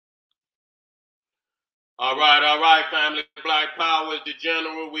All right, family. Black Power is the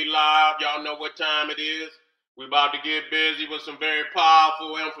general. We live. Y'all know what time it is. We about to get busy with some very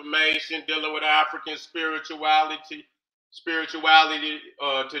powerful information dealing with African spirituality.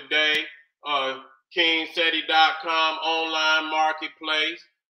 Today. KingSeti.com online marketplace.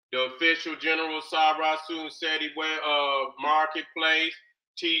 The official General Sarasu Seti marketplace.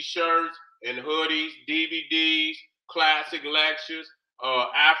 T-shirts and hoodies, DVDs, classic lectures,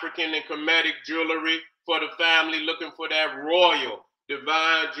 African and Kemetic jewelry for the family looking for that royal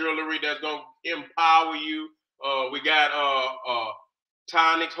divine jewelry that's going to empower you. We got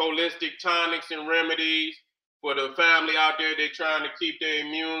tonics, holistic tonics and remedies for the family out there. They're trying to keep their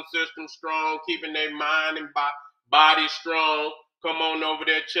immune system strong, keeping their mind and body strong. Come on over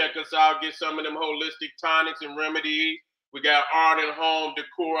there, check us out, get some of them holistic tonics and remedies. We got art and home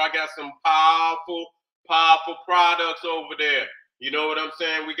decor. I got some powerful products over there. You know what I'm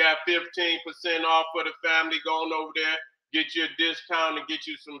saying? We got 15% off for the family going over there. Get you a discount and get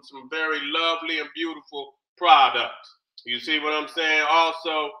you some very lovely and beautiful products. You see what I'm saying?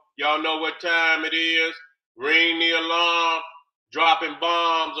 Also, y'all know what time it is. Ring the alarm, dropping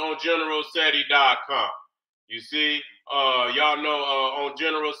bombs on GeneralSeti.com. You see, y'all know on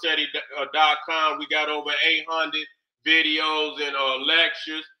GeneralSeti.com, we got over 800 videos and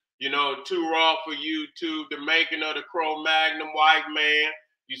lectures. You know, too raw for YouTube, the making of the Cro-Magnon white man.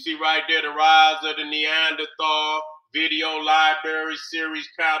 You see right there, the rise of the Neanderthal, video library, series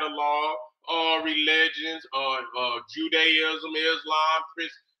catalog, all religions, Judaism, Islam,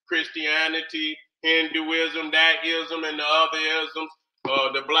 Christianity, Hinduism, that ism, and the other isms.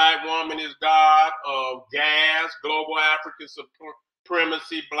 The black woman is God, gas, global African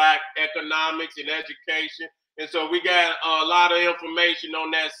supremacy, black economics and education. And so we got a lot of information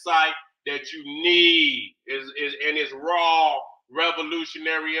on that site that you need and it's raw,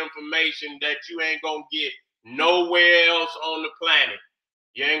 revolutionary information that you ain't gonna get nowhere else on the planet.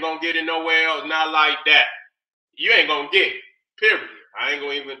 You ain't gonna get it nowhere else, not like that. You ain't gonna get it, period. I ain't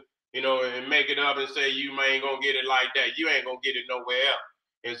gonna even, and make it up and say you ain't gonna get it like that. You ain't gonna get it nowhere else.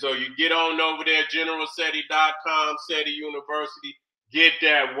 And so you get on over there, GeneralSeti.com, Seti University, get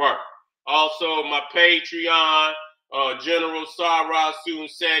that work. Also, my Patreon, General Sarasu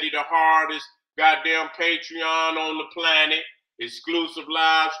Seti, the hardest goddamn Patreon on the planet. Exclusive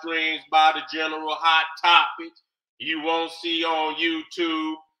live streams by the General, hot topics you won't see on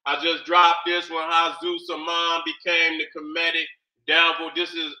YouTube. I just dropped this one, how Zeus Amon became the Kemetic devil.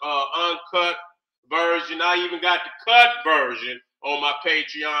 This is uncut version. I even got the cut version on my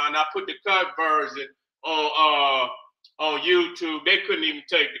Patreon. I put the cut version on YouTube. They couldn't even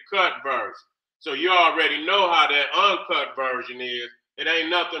take the cut version. So you already know how that uncut version is. It ain't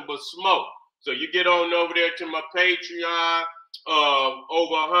nothing but smoke. So you get on over there to my Patreon,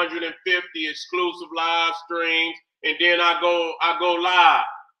 over 150 exclusive live streams, and then I go live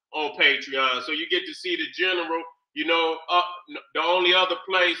on Patreon. So you get to see the general, the only other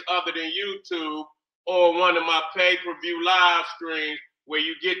place other than YouTube or one of my pay-per-view live streams where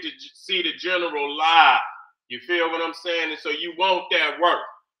you get to see the general live. You feel what I'm saying? And so you want that work.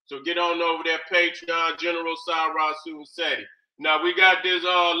 So get on over there, Patreon, General Sarasu Seti. Now we got this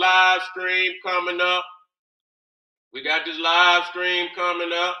live stream coming up.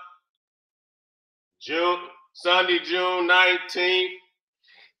 Sunday, June 19th.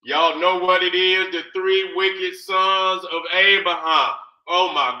 Y'all know what it is, the three wicked sons of Abraham.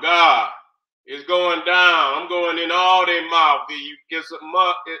 Oh my God. It's going down. I'm going in all their mouth. It's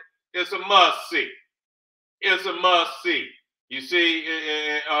a must see. It's a must see. You see,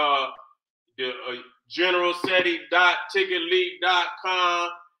 the GeneralSeti.ticketleak.com.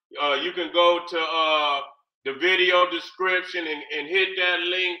 You can go to the video description and hit that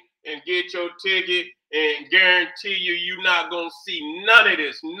link and get your ticket, and guarantee you're not going to see none of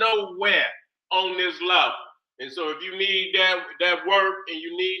this nowhere on this level. And so if you need that work and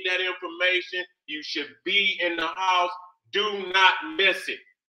you need that information, you should be in the house. Do not miss it.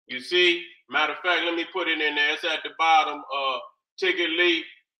 You see? Matter of fact, let me put it in there. It's at the bottom.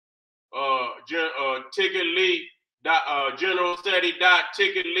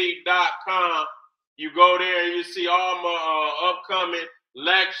 GeneralSeti.ticketleak.com. You go there and you see all my upcoming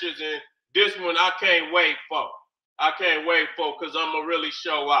lectures, and this one I can't wait for. Because I'm gonna really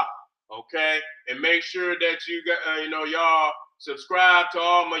show up. Okay, and make sure that you got, y'all subscribe to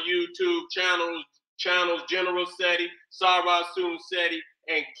all my YouTube channels, General Seti, Sarasu Seti,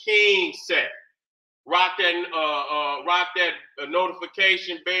 and King Seti. Rock that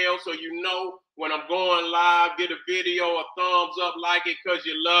notification bell so you know when I'm going live. Get a video, a thumbs up, like it because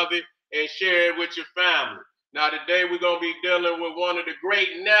you love it, and share it with your family. Now today we're gonna be dealing with one of the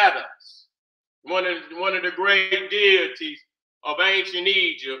great netters. one of the great deities of ancient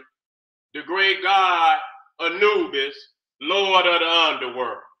Egypt, the great god Anubis, Lord of the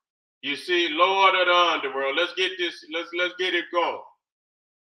Underworld. You see, Lord of the Underworld. Let's get this. Let's get it going.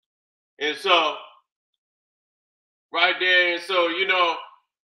 And so, right there, and so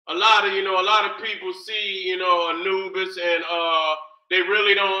a lot of people see Anubis, and they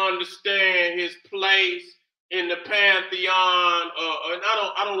really don't understand his place in the pantheon. And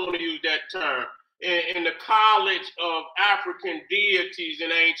I don't want to use that term in the college of African deities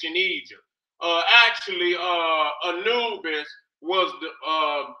in ancient Egypt. Actually, Anubis was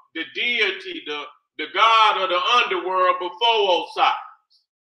the deity, the god of the underworld before Osiris.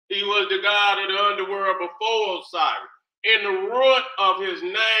 He was the god of the underworld before Osiris. In the root of his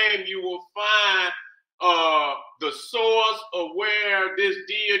name, you will find the source of where this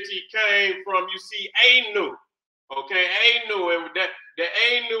deity came from. You see, Anu. Okay, Anu, and the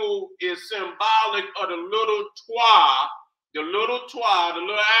Anu is symbolic of the little Twa, the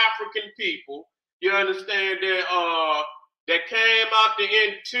little African people. You understand that that came out the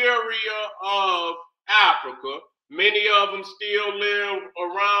interior of Africa. Many of them still live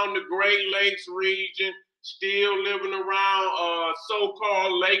around the Great Lakes region, still living around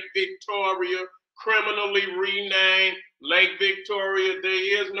so-called Lake Victoria, criminally renamed Lake Victoria.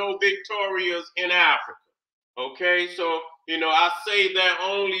 There is no Victorias in Africa. Okay, so I say that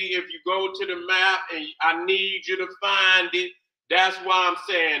only if you go to the map and I need you to find it. That's why I'm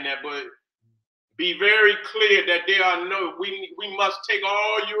saying that. But be very clear that there are we must take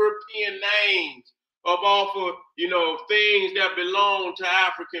all European names up off of things that belong to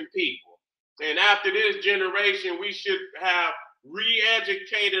African people. And after this generation, we should have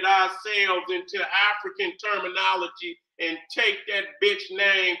re-educated ourselves into African terminology and take that bitch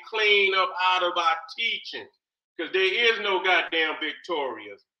name clean up out of our teachings. Because there is no goddamn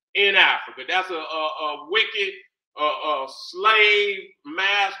Victorias in Africa. That's a wicked slave,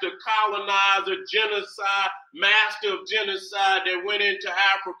 master, colonizer, genocide, master of genocide that went into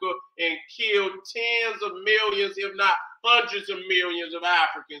Africa and killed tens of millions, if not hundreds of millions of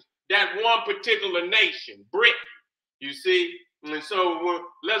Africans. That one particular nation, Britain, you see. And so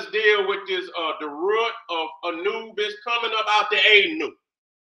let's deal with this, the root of Anubis coming up out the Anu,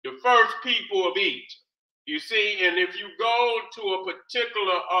 the first people of Egypt. You see, and if you go to a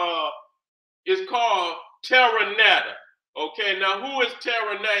particular, it's called Terra Netta. Okay, now who is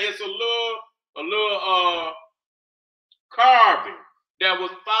Terra Netta? It's a little carving that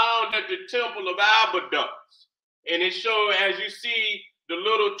was found at the Temple of Abydos, and it showed, as you see, the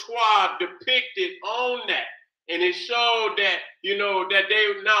little Twa depicted on that, and it showed that that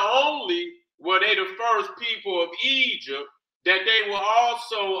they not only were they the first people of Egypt, that they were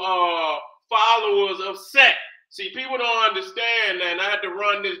also followers of Seti. See, people don't understand that, and I had to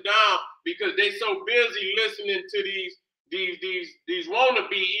run this down because they so busy listening to these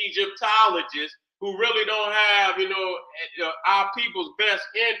wannabe Egyptologists who really don't have our people's best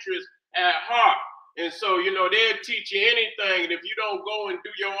interest at heart. And so they'll teach you anything, and if you don't go and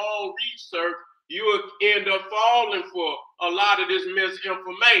do your own research, you will end up falling for a lot of this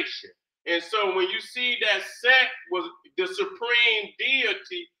misinformation. And so when you see that Set was the supreme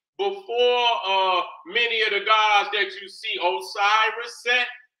deity before many of the gods that you see, Osiris, Set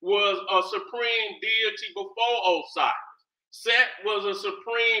was a supreme deity before Osiris. Set was a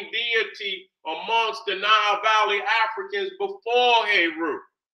supreme deity amongst the Nile Valley Africans before Heru.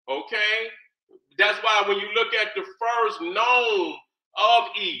 Okay? That's why when you look at the first nome of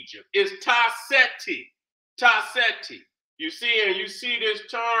Egypt, it's Ta-Seti. Ta-Seti. You see, and you see this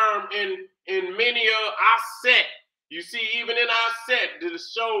term in many of Aset. You see, even in Aset, to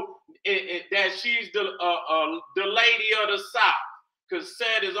show that she's the lady of the South, because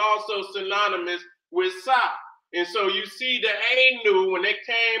Set is also synonymous with South. And so you see the Anu when they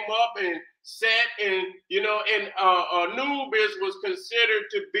came up and Set, and Anubis was considered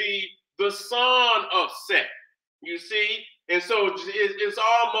to be the son of Set. You see, and so it's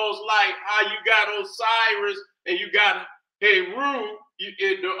almost like how you got Osiris and you got Heru.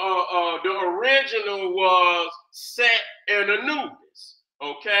 The original was Set and Anubis.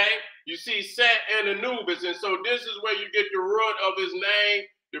 Okay, you see Set and Anubis, and so this is where you get the root of his name,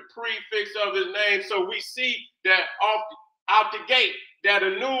 the prefix of his name. So we see that out the gate that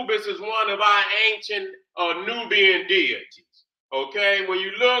Anubis is one of our ancient Nubian deities. Okay, when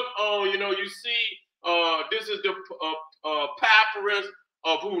you look on, you see this is the papyrus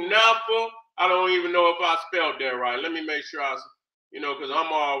of Hunefa. I don't even know if I spelled that right. Let me make sure because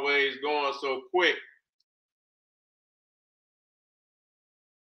I'm always going so quick.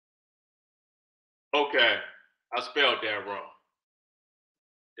 Okay, I spelled that wrong.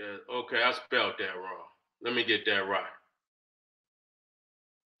 Okay, I spelled that wrong. Let me get that right.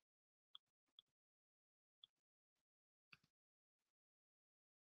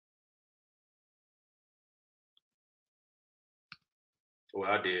 Well,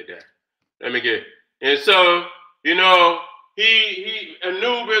 I did that. Let me get. And so, you know,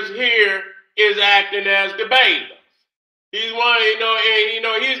 Anubis here is acting as the bailiff. He's one,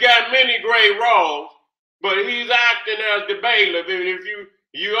 and he's got many great roles, but he's acting as the bailiff. And if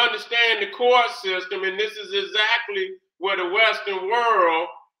you understand the court system, and this is exactly where the Western world,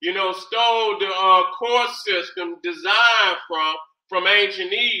 stole the court system designed from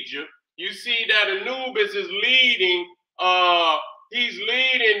ancient Egypt. You see that Anubis is leading. He's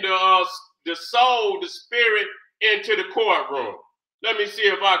leading the soul, the spirit, into the courtroom. Let me see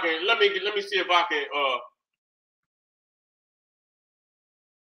if I can. Let me see if I can.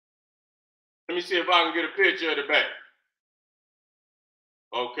 Let me see if I can get a picture of the back.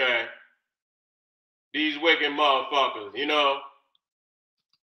 Okay. These wicked motherfuckers,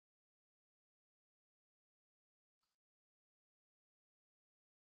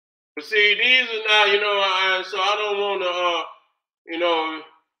 But see, these are not, so I don't want to,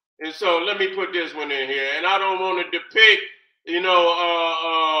 and so let me put this one in here. And I don't want to depict,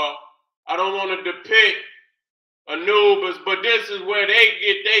 I don't want to depict Anubis, but this is where they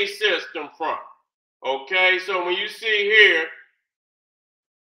get their system from. Okay, so when you see here,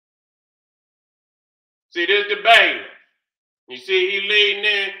 see this the bailiff. You see he leading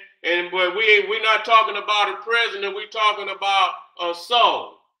in, but we're not talking about a prisoner, we're talking about a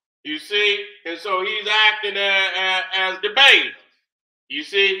soul. You see, and so he's acting as the bailiff. You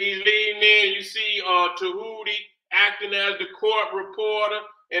see, he's leading in. You see, Tahuti acting as the court reporter,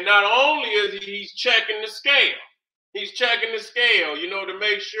 and not only is he's checking the scale. He's checking the scale, to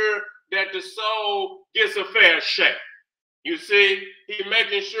make sure that the soul gets a fair shake. You see, he's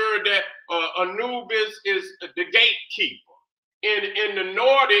making sure that Anubis is the gatekeeper. In the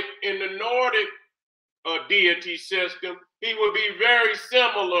Nordic deity system, he would be very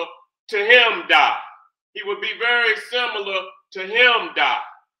similar to Himdai. He would be very similar to Himdai,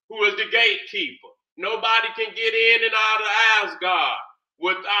 who is the gatekeeper. Nobody can get in and out of Asgard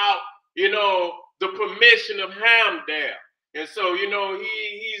without, the permission of Hamdai. And so,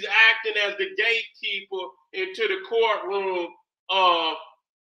 he's acting as the gatekeeper into the courtroom of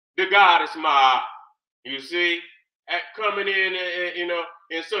the goddess Ma'at. You see, coming in,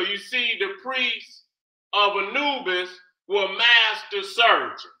 and so you see the priests of Anubis were master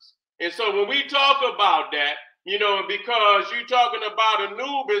surgeons. And so when we talk about that, because you're talking about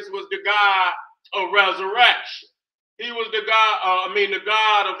Anubis was the god of resurrection. He was the god, the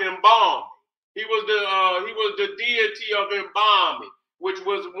god of embalming. He was the deity of embalming, which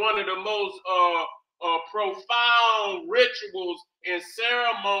was one of the most profound rituals and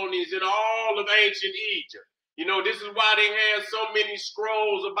ceremonies in all of ancient Egypt. This is why they had so many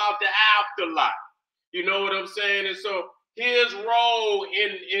scrolls about the afterlife. You know what I'm saying? And so his role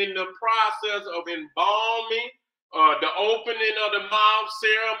in the process of embalming, the opening of the mouth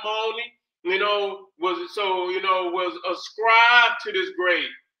ceremony, was ascribed to this great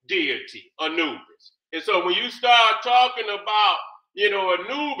deity, Anubis. And so when you start talking about,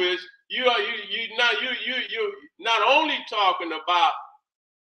 Anubis, you're not only talking about,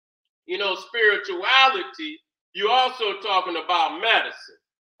 spirituality, you're also talking about medicine.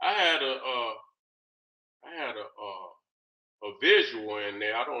 I had a visual in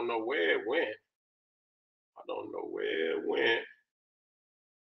there. I don't know where it went.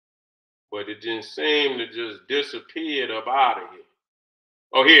 But it didn't seem to just disappear up out of here.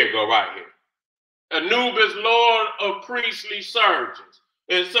 Oh, here it go, right here. Anubis, lord of priestly surgeons.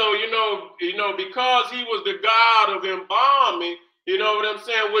 And so, because he was the god of embalming, you know what I'm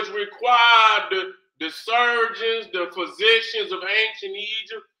saying, which required the surgeons, the physicians of ancient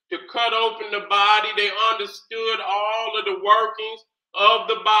Egypt to cut open the body. They understood all of the workings of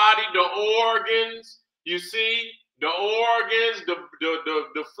the body, the organs, you see, the organs,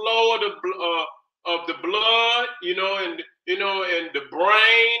 the flow of the blood, and the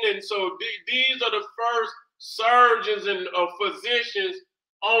brain. And so these are the first surgeons and physicians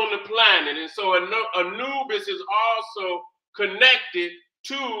on the planet. And so Anubis is also connected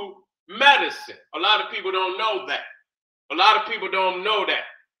to medicine. A lot of people don't know that.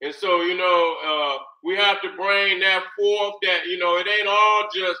 And so, we have to bring that forth that, it ain't all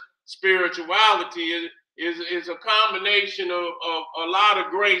just spirituality. It's a combination of a lot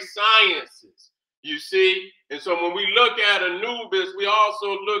of great sciences, you see. And so when we look at Anubis, we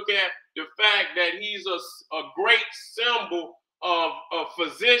also look at the fact that he's a great symbol of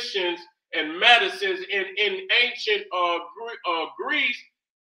physicians and medicines in ancient Greece.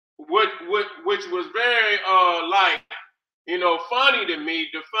 which was very like, you know, funny to me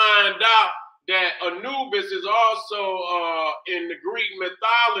to find out that Anubis is also in the Greek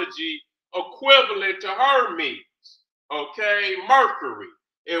mythology equivalent to Hermes, okay, Mercury,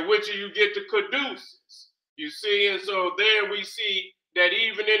 in which you get the caduceus. You see, and so there we see that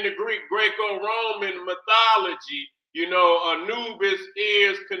even in the Greco-Roman mythology, you know, Anubis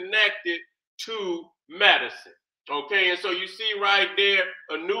is connected to medicine. Okay, and so you see right there,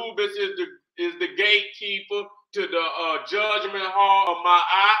 Anubis is the gatekeeper to the judgment hall of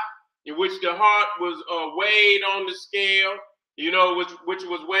Ma'at, in which the heart was weighed on the scale, you know, which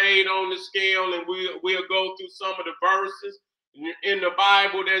was weighed on the scale, and we'll go through some of the verses in the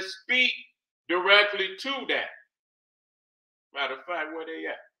Bible that speak directly to that. Matter of fact, where they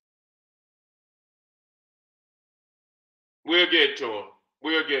at? We'll get to them.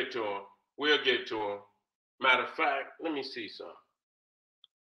 We'll get to them. We'll get to them. Matter of fact, let me see something.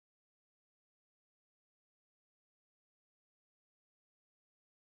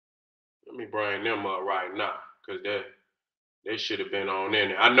 Let me bring them up right now, because they should have been on in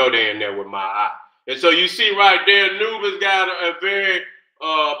there. I know they're in there with my eye. And so you see right there, Anubis got a very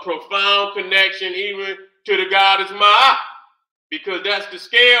profound connection even to the goddess Ma'at, because that's the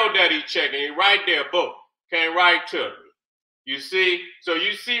scale that he's checking. He right there, boom, came right to me. You see? So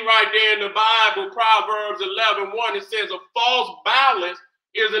you see right there in the Bible, Proverbs 11:1, it says a false balance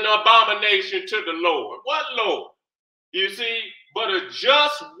is an abomination to the Lord. What Lord? You see? But a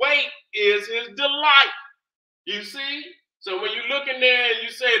just weight is his delight. You see? So when you look in there and you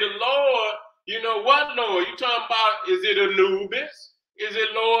say the Lord, you know what Lord? You talking about, is it Anubis? Is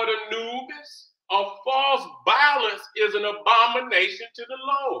it Lord Anubis? A false balance is an abomination to the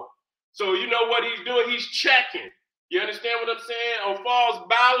Lord. So you know what he's doing? He's checking. You understand what I'm saying? A false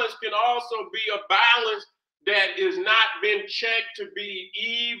balance can also be a balance that is not been checked to be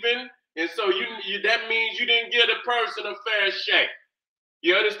even. And so that means you didn't give a person a fair shake.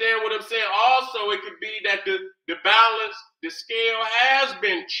 You understand what I'm saying? Also, it could be that the balance, the scale has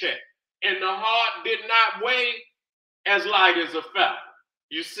been checked, and the heart did not weigh as light as a feather.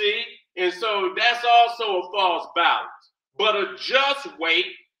 You see? And so that's also a false balance. But a just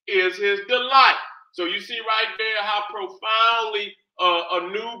weight is his delight. So you see right there how profoundly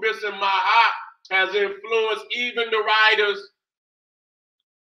Anubis and Ma'at has influenced even the writers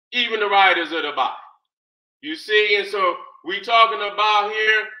of the Bible. You see, and so we talking about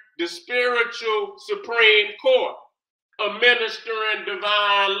here the spiritual supreme court, administering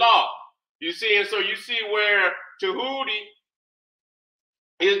divine law. You see, and so you see where Tahuti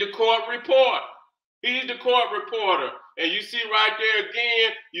is the court reporter. He's the court reporter. And you see right there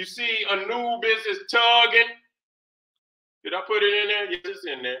again, you see Anubis is tugging. Did I put it in there? Yes, it's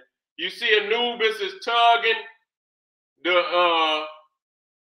in there. You see Anubis is tugging the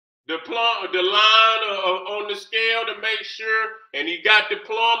line on the scale to make sure, and he got the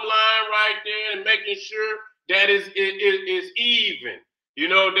plumb line right there and making sure that it is even. You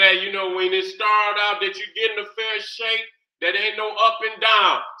know that, you know, when it started out that you're getting a fair shake, that ain't no up and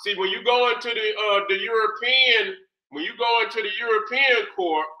down. See, when you go into the European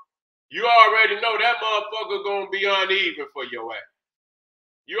court, you already know that motherfucker gonna be uneven for your ass.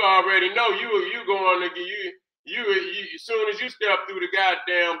 You already know you going to get you as soon as you step through the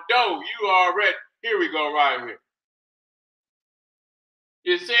goddamn door, you already, here we go right here.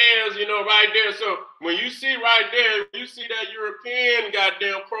 It says, you know, right there. So when you see right there, you see that European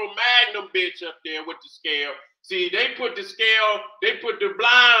goddamn Cro-Magnon bitch up there with the scale. See, they put the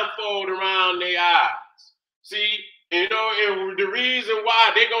blindfold around their eyes. See, you know, and the reason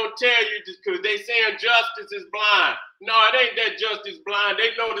why they gonna tell you just because they saying justice is blind. No, it ain't that justice blind.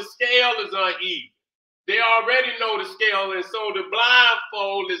 They know the scale is uneven. They already know the scale, and so the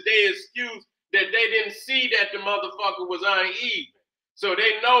blindfold is their excuse that they didn't see that the motherfucker was uneven. So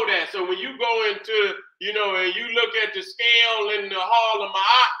they know that. So when you go into, you know, and you look at the scale in the Hall of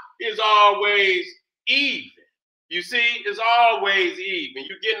Ma'at, it's always even. You see, it's always even.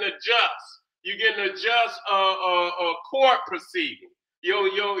 You're getting a just court proceeding.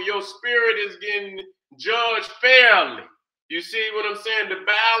 Your spirit is getting judged fairly. You see what I'm saying? The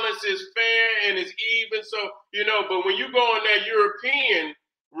balance is fair and it's even. So, you know, but when you go in that European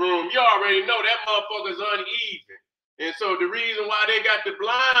room, you already know that motherfucker's uneven. And so the reason why they got the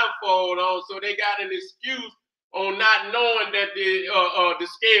blindfold on, so they got an excuse on not knowing that the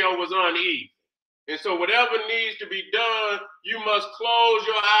scale was uneven. And so whatever needs to be done, you must close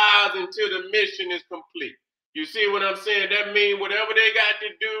your eyes until the mission is complete. You see what I'm saying? That means whatever they got to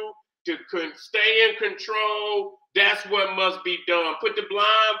do to stay in control, that's what must be done. Put the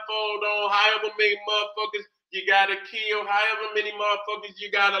blindfold on, however many motherfuckers you gotta kill, however many motherfuckers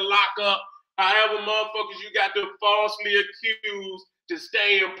you gotta lock up, however motherfuckers you got to falsely accuse to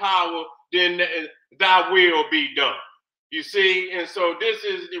stay in power, then thy will be done. You see, and so this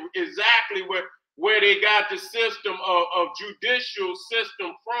is exactly where they got the system of judicial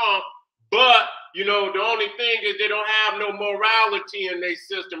system from. But you know, the only thing is they don't have no morality in their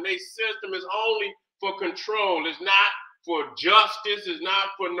system. Their system is only for control. It's not for justice. It's not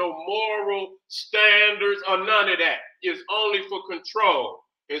for no moral standards or none of that. It's only for control.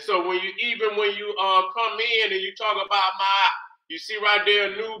 And so when you come in and you talk about my, you see right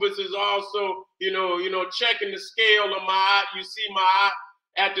there, Anubis is also, checking the scale of my. You see my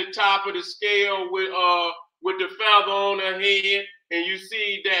at the top of the scale with the feather on her head, and you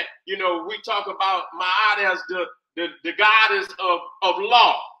see that, we talk about Ma'at as the goddess of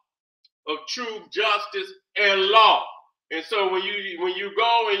law, of truth, justice, and law. And so when you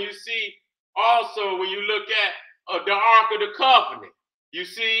go and you see also when you look at the Ark of the Covenant, you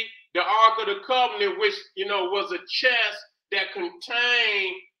see the Ark of the Covenant, which was a chest that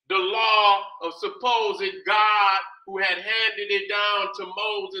contained the law of supposed God who had handed it down to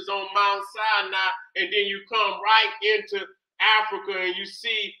Moses on Mount Sinai. And then you come right into Africa and you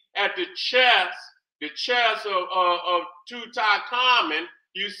see at the chest of Tutankhamun,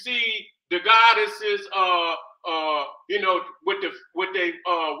 you see the goddesses, with the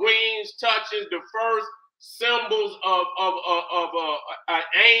wings touching, the first symbols of an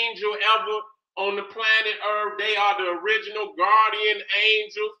angel ever on the planet Earth. They are the original guardian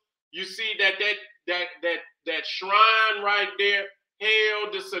angels. You see that shrine right there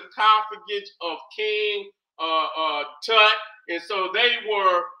held the sarcophagus of King Tut, and so they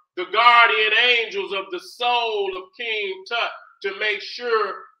were the guardian angels of the soul of King Tut to make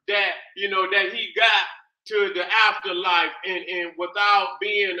sure that that he got to the afterlife and without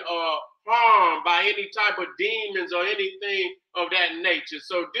being harmed by any type of demons or anything of that nature.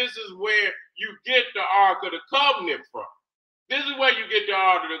 So this is where you get the Ark of the Covenant from. This is where you get the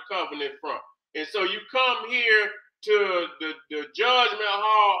Ark of the Covenant from. And so you come here to the judgment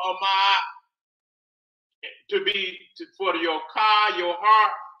hall of for your car, your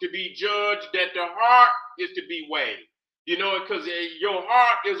heart to be judged, that the heart is to be weighed. Because your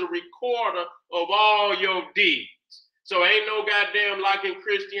heart is a recorder of all your deeds. So ain't no goddamn, like in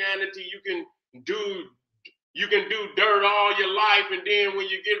Christianity, you can do dirt all your life, and then when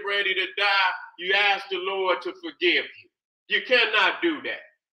you get ready to die, you ask the Lord to forgive you. You cannot do that.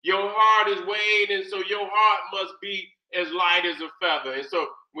 Your heart is weighed, and so your heart must be as light as a feather. And so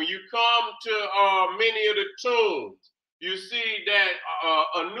when you come to many of the tombs, you see that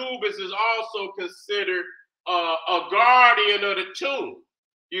Anubis is also considered a guardian of the tomb.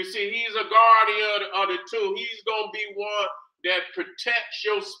 You see, he's a guardian of the tomb. He's gonna be one that protects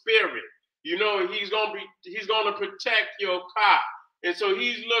your spirit. He's gonna protect your car. And so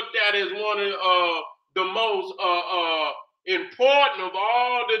he's looked at as one of the most important of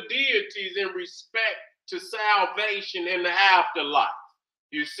all the deities in respect to salvation in the afterlife.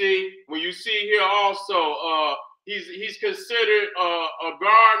 You see, when you see here also, he's considered a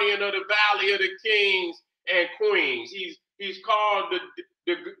guardian of the Valley of the Kings and Queens. He's called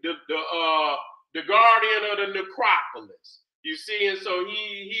the guardian of the necropolis. You see, and so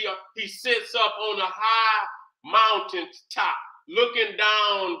he sits up on a high mountain top, looking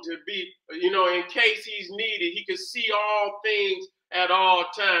down to be, in case he's needed, he can see all things at all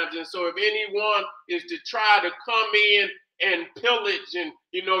times. And so if anyone is to try to come in and pillage and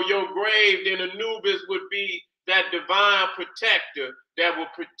your grave, then Anubis would be that divine protector that will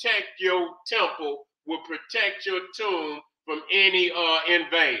protect your temple, will protect your tomb from any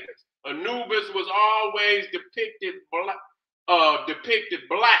invaders. Anubis was always depicted black,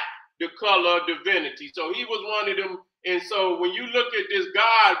 the color of divinity. So he was one of them. And so when you look at this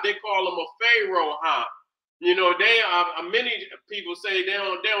god, they call him a pharaoh hound. Many people say they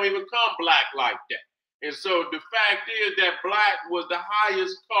don't even come black like that. And so the fact is that black was the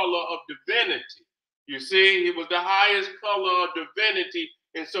highest color of divinity. You see, it was the highest color of divinity.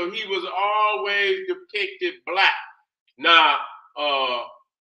 And so he was always depicted black. Now,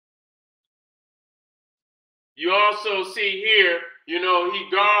 you also see here, he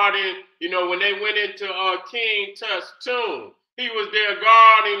guarded, when they went into King Tut's tomb, he was there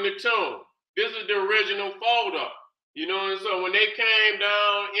guarding the tomb. This is the original photo, and so when they came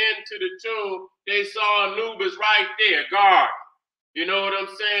down into the tomb, they saw Anubis right there, guarding. You know what I'm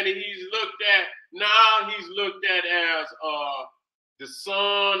saying? And he's looked at as the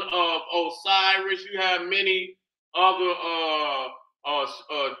son of Osiris. You have many other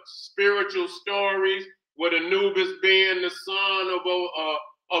spiritual stories with Anubis being the son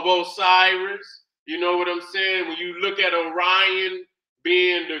of Osiris. You know what I'm saying? When you look at Orion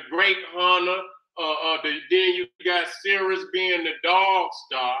being the great hunter, then you got Sirius being the dog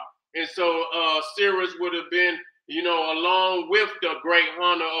star. And so Sirius would have been, you know, along with the great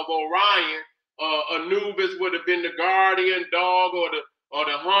hunter of Orion. Anubis would have been the guardian dog or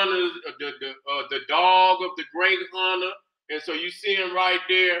the hunter, the dog of the great hunter. And so you see him right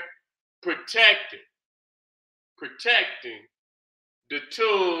there protecting the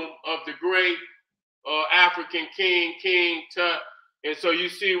tomb of the great African king, King Tut. And so you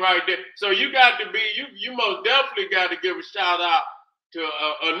see right there. So you got to be, you most definitely got to give a shout out to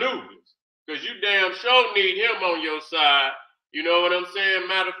Anubis, because you damn sure need him on your side. You know what I'm saying?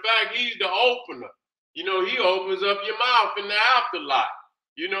 Matter of fact, he's the opener. You know, he opens up your mouth in the afterlife.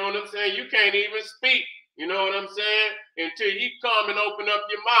 You know what I'm saying? You can't even speak. You know what I'm saying? Until he come and open up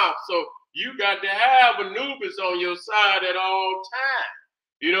your mouth. So you got to have Anubis on your side at all times.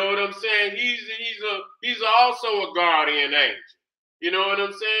 You know what I'm saying? He's also a guardian angel. You know what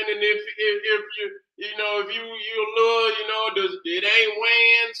I'm saying? And if you look, you know, it ain't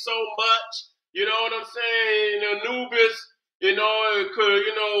weighing so much. You know what I'm saying? Anubis, you know, it could,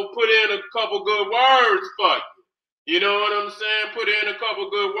 you know, put in a couple good words for you. You know what I'm saying? Put in a couple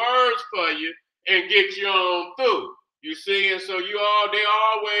good words for you and get you on through. You see, and so they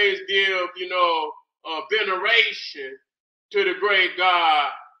always give, you know, veneration to the great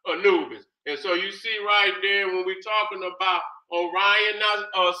god Anubis. And so you see right there when we're talking about Orion,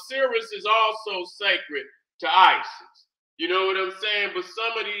 now Sirius is also sacred to Isis. You know what I'm saying? But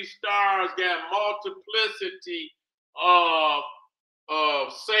some of these stars got multiplicity of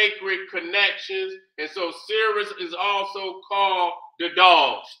sacred connections. And so Sirius is also called the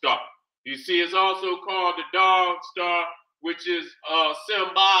dog star. You see, it's also called the dog star, which is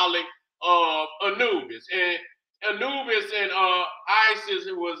symbolic of Anubis. And Anubis and Isis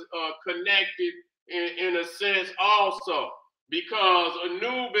was connected in a sense also, because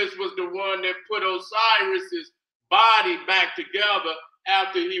Anubis was the one that put Osiris's body back together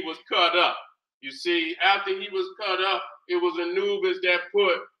after he was cut up. You see, after he was cut up, it was Anubis that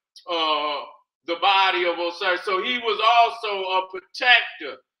put the body of Osiris. So he was also a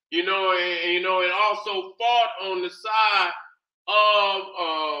protector, and also fought on the side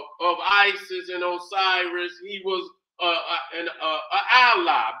of Isis and Osiris. He was an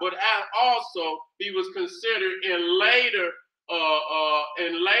ally, but also he was considered in later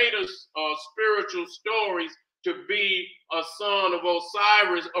spiritual stories to be a son of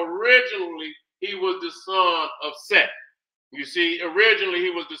Osiris. Originally, he was the son of Seti. You see, originally he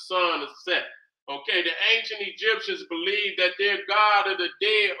was the son of Seti. Okay, the ancient Egyptians believed that their god of the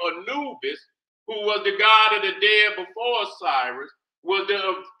dead, Anubis, who was the god of the dead before Osiris, was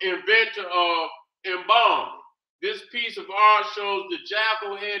the inventor of embalming. This piece of art shows the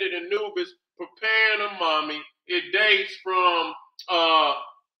jackal-headed Anubis preparing a mummy. It dates from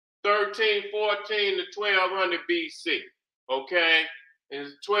 1314 to 1200 BC. Okay,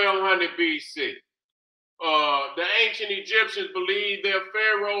 it's 1200 BC. The ancient Egyptians believed their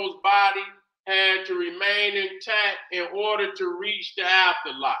pharaoh's body had to remain intact in order to reach the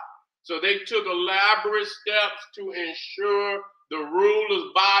afterlife. So they took elaborate steps to ensure the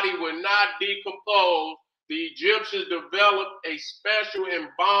ruler's body would not decompose. The Egyptians developed a special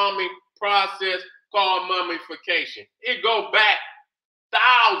embalming process called mummification. It goes back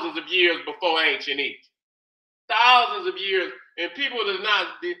thousands of years before ancient Egypt. Thousands of years, and people are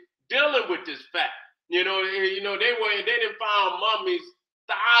not dealing with this fact. They didn't find mummies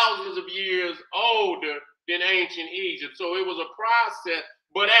thousands of years older than ancient Egypt. So it was a process.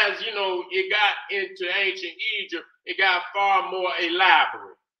 But as you know, it got into ancient Egypt, it got far more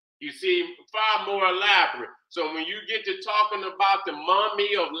elaborate. You see, far more elaborate. So when you get to talking about the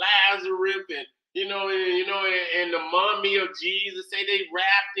mummy of Lazarus and and the mummy of Jesus, say they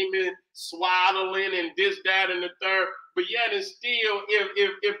wrapped him in swaddling and this, that, and the third. But yet and still,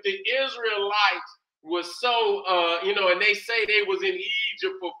 if the Israelites was so, and they say they was in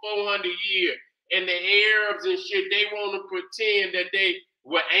Egypt for 400 years, and the Arabs and shit, they want to pretend that they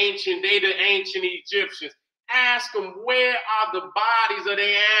were ancient, they the ancient Egyptians. Ask them, where are the bodies of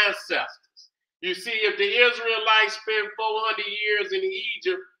their ancestors? You see, if the Israelites spent 400 years in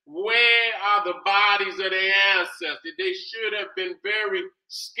Egypt, where are the bodies of their ancestors? They should have been very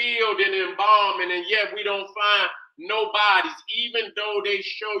skilled in embalming, and yet we don't find no bodies, even though they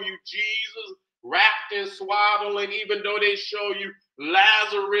show you Jesus wrapped in swaddling, even though they show you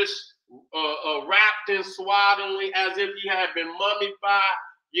Lazarus wrapped in swaddling as if he had been mummified,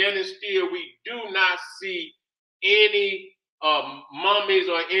 yet and still we do not see any mummies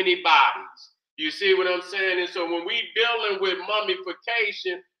or any bodies. You see what I'm saying? And so when we dealing with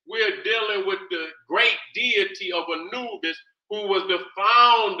mummification, we're dealing with the great deity of Anubis, who was the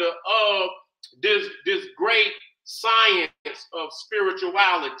founder of this great science of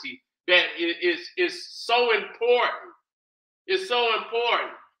spirituality that is so important. It's so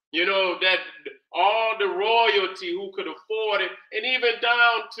important, you know, that all the royalty who could afford it, and even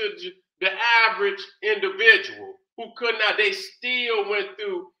down to the average individual who could not, they still went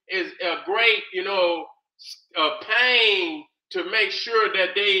through is a great, you know, pain to make sure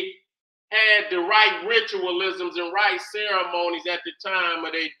that they had the right ritualisms and right ceremonies at the time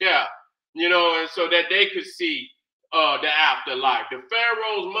of their death, you know, and so that they could see the afterlife. The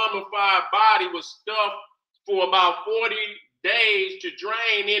pharaoh's mummified body was stuffed for about 40 days to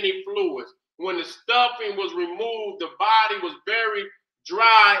drain any fluids. When the stuffing was removed, the body was very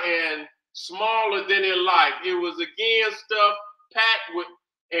dry and smaller than in life. It was again stuffed, packed with,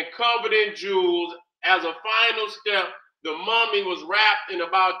 and covered in jewels. As a final step, the mummy was wrapped in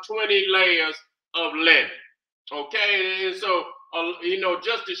about 20 layers of linen. Okay, and so, you know,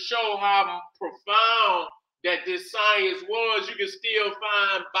 just to show how profound that this science was, you can still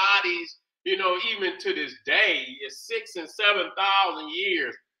find bodies, you know, even to this day, 6,000 and 7,000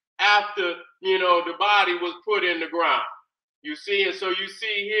 years after, you know, the body was put in the ground. You see, and so you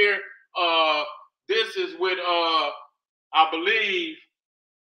see here, this is with, I believe,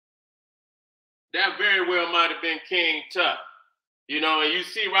 that very well might have been King Tut. You know, and you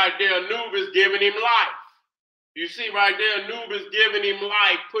see right there Anubis giving him life. You see right there Anubis giving him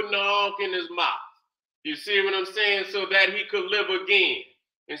life, putting the ankh in his mouth. You see what I'm saying? So that he could live again.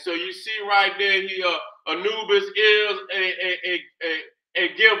 And so you see right there, Anubis is a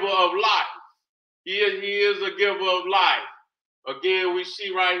giver of life. He is a giver of life. Again, we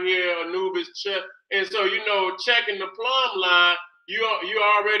see right here Anubis check. And so, you know, checking the plumb line, you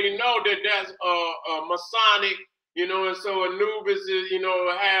already know that that's a Masonic, you know, and so Anubis is, you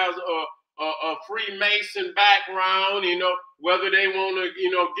know, has a Freemason background, you know, whether they want to,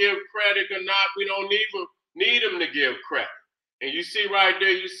 you know, give credit or not, we don't even need them to give credit. And you see right there,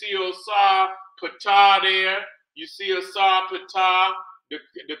 you see Osar Ptah there, you see Osar Ptah,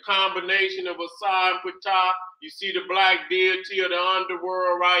 the combination of Osar and Ptah, you see the black deity of the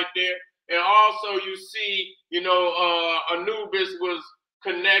underworld right there. And also you see, you know, Anubis was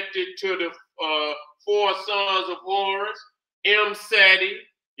connected to the four sons of Horus, Seti,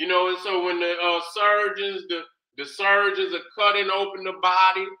 you know, and so when the surgeons, the surgeons are cutting open the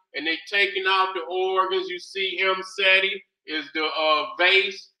body and they taking out the organs, you see Seti is the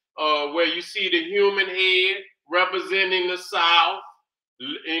vase where you see the human head representing the south.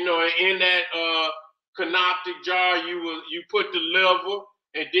 You know, in that canoptic jar, you put the liver,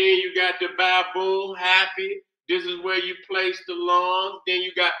 and then you got the baboon, happy. This is where you place the lungs. Then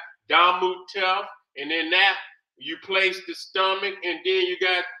you got Damutef, and in that you place the stomach, and then you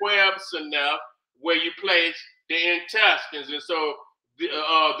got Quebsanef, where you place the intestines. And so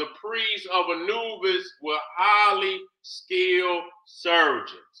the priests of Anubis were highly skilled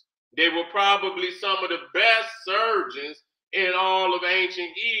surgeons. They were probably some of the best surgeons in all of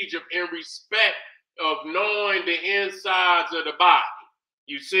ancient Egypt in respect of knowing the insides of the body.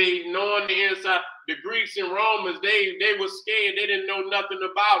 You see, knowing the inside, the Greeks and Romans, they were scared. They didn't know nothing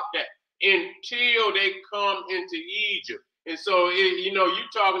about that until they come into Egypt. And so, you know,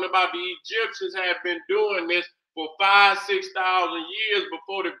 you're talking about the Egyptians have been doing this for 5,000 to 6,000 years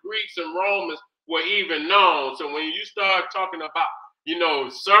before the Greeks and Romans were even known. So when you start talking about, you know,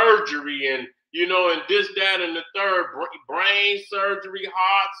 surgery and, you know, and this, that, and the third, brain surgery,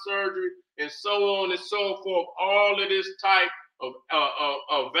 heart surgery, and so on and so forth, all of this type of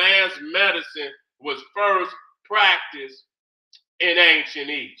advanced medicine was first practiced in ancient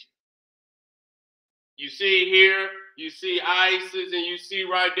Egypt. You see here, you see Isis, and you see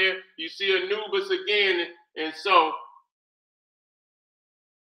right there, you see Anubis again, and so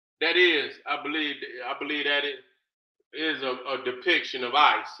that is, I believe that it is a depiction of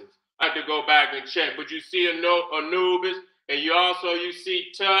Isis. I have to go back and check, but you see Anubis, and you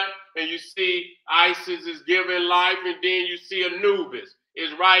see Tut, and you see Isis is giving life, and then you see Anubis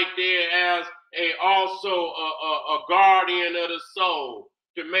is right there as also a guardian of the soul,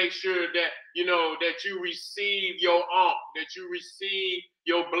 to make sure that, you know, that you receive your ankh, that you receive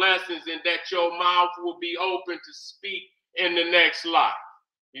your blessings, and that your mouth will be open to speak in the next life.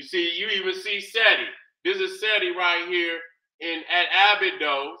 You see, you even see Seti. This is Seti right here at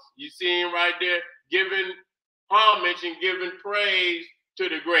Abydos. You see him right there giving homage and giving praise to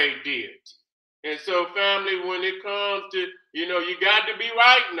the great deity. And so, family, when it comes to, you know, you got to be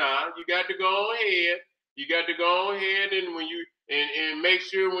right now. You got to go ahead. You got to go ahead, and when you and make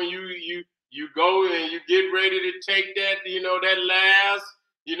sure when you go and you get ready to take that, you know, that last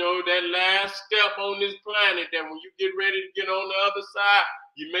You know, that last step on this planet, that when you get ready to get on the other side,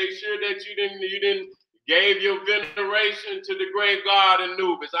 you make sure that you didn't gave your veneration to the great god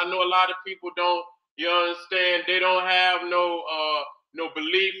Anubis. I know a lot of people don't, you understand, they don't have no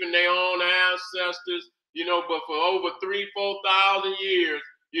belief in their own ancestors, you know, but for over 3,000-4,000 years,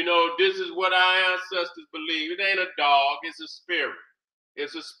 you know, this is what our ancestors believe. It ain't a dog, it's a spirit.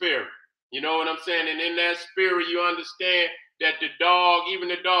 It's a spirit. You know what I'm saying? And in that spirit, you understand that the dog, even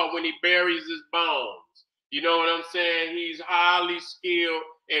the dog, when he buries his bones, you know what I'm saying? He's highly skilled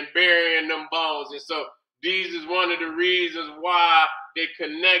in burying them bones. And so these is one of the reasons why they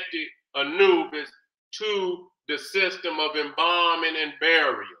connected Anubis to the system of embalming and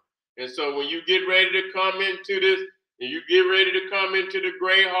burial. And so when you get ready to come into this, and you get ready to come into the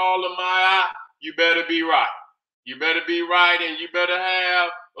great hall of Maya, you better be right. You better be right, and you better have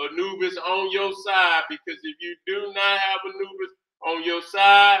Anubis on your side, because if you do not have Anubis on your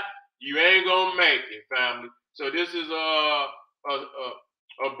side, you ain't gonna make it, family. So this is a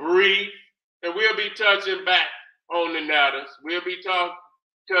brief, and we'll be touching back on the Natters. We'll be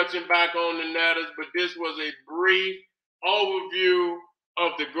touching back on the Natters, but this was a brief overview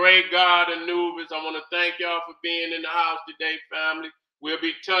of the great god Anubis. I want to thank y'all for being in the house today, family. We'll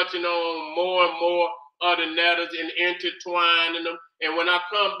be touching on more and more other Natters and intertwining them. And when I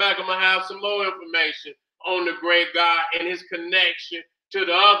come back, I'm going to have some more information on the great god and his connection to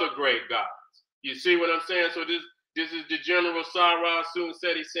the other great gods. You see what I'm saying? So this is the General Sarah Soon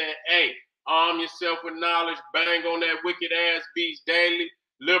Seti saying, hey, arm yourself with knowledge, bang on that wicked ass beast daily,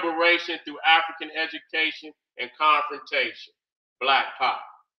 liberation through African education and confrontation. Black Pop.